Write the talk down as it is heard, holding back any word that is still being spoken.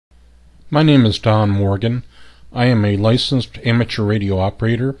My name is Don Morgan. I am a licensed amateur radio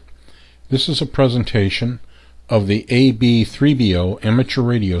operator. This is a presentation of the AB3BO amateur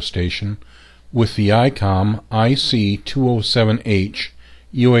radio station with the Icom IC-207H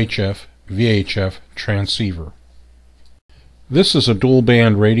UHF VHF transceiver. This is a dual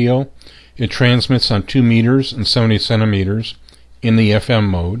band radio. It transmits on 2 meters and 70 centimeters in the FM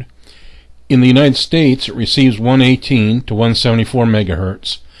mode. In the United States, it receives 118 to 174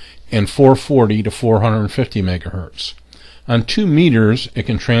 megahertz and 440 to 450 megahertz. On 2 meters, it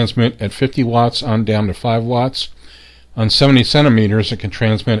can transmit at 50 watts on down to 5 watts. On 70 centimeters, it can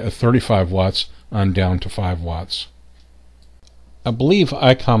transmit at 35 watts on down to 5 watts. I believe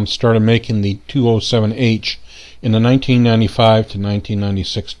Icom started making the 207H in the 1995 to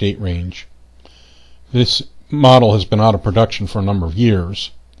 1996 date range. This model has been out of production for a number of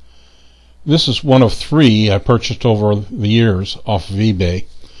years. This is one of 3 I purchased over the years off of eBay.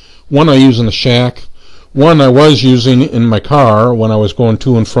 One I use in the shack, one I was using in my car when I was going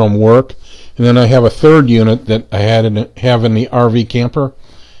to and from work, and then I have a third unit that I have in the RV camper,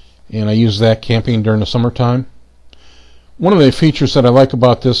 and I use that camping during the summertime. One of the features that I like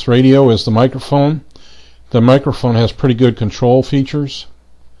about this radio is the microphone. The microphone has pretty good control features.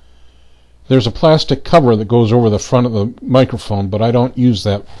 There's a plastic cover that goes over the front of the microphone, but I don't use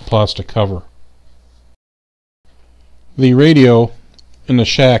that plastic cover. The radio in the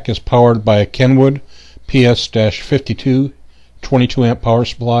shack is powered by a Kenwood PS-52 22 amp power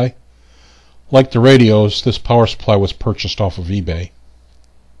supply. Like the radios, this power supply was purchased off of eBay.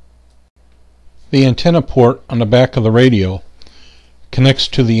 The antenna port on the back of the radio connects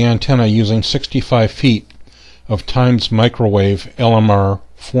to the antenna using 65 feet of Times Microwave LMR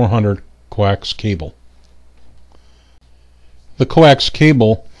 400 coax cable. The coax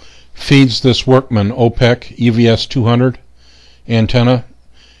cable feeds this Workman OPEC EVS 200 antenna.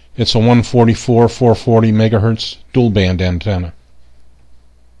 It's a 144/440 megahertz dual band antenna.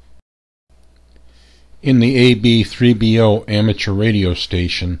 In the AB3BO amateur radio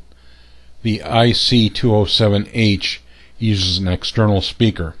station, the IC-207H uses an external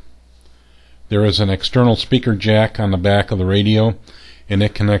speaker. There is an external speaker jack on the back of the radio, and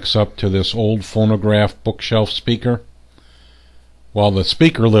it connects up to this old phonograph bookshelf speaker. While the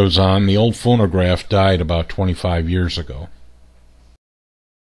speaker lives on, the old phonograph died about 25 years ago.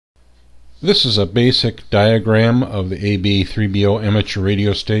 This is a basic diagram of the AB3BO amateur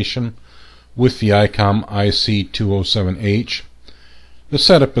radio station with the Icom IC-207H. The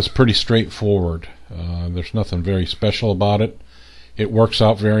setup is pretty straightforward. There's nothing very special about it. It works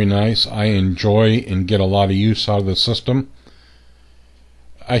out very nice. I enjoy and get a lot of use out of the system.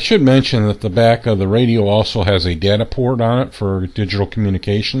 I should mention that the back of the radio also has a data port on it for digital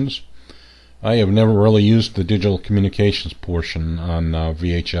communications. I have never really used the digital communications portion on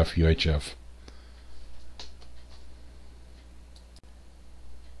VHF, UHF.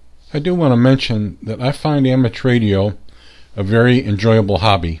 I do want to mention that I find amateur radio a very enjoyable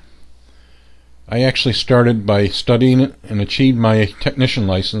hobby. I actually started by studying it and achieved my technician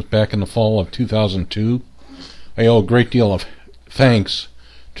license back in the fall of 2002. I owe a great deal of thanks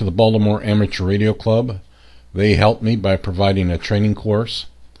to the Baltimore Amateur Radio Club. They helped me by providing a training course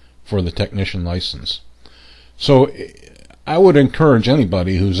for the technician license. So I would encourage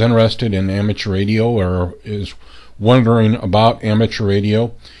anybody who's interested in amateur radio or is wondering about amateur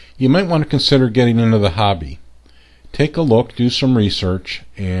radio, you might want to consider getting into the hobby. Take a look, do some research,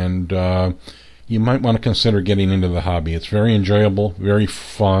 and you might want to consider getting into the hobby. It's very enjoyable, very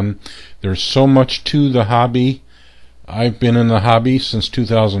fun. There's so much to the hobby. I've been in the hobby since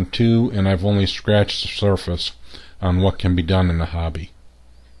 2002, and I've only scratched the surface on what can be done in the hobby.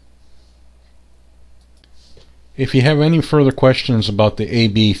 If you have any further questions about the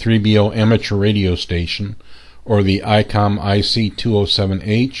AB3BO amateur radio station or the Icom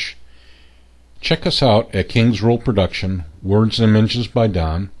IC-207H, check us out at King's Roll Production, Words and Images by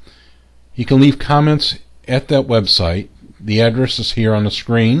Don. You can leave comments at that website. The address is here on the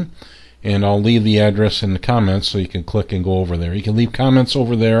screen, and I'll leave the address in the comments so you can click and go over there. You can leave comments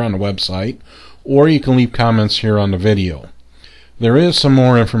over there on the website, or you can leave comments here on the video. There is some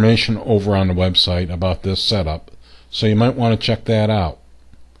more information over on the website about this setup, so you might want to check that out.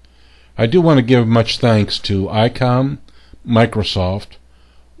 I do want to give much thanks to Icom, Microsoft,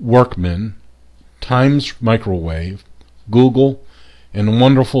 Workman, Times Microwave, Google, and the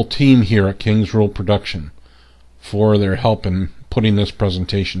wonderful team here at King's Roll Production for their help in putting this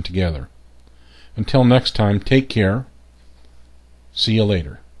presentation together. Until next time, take care. See you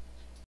later.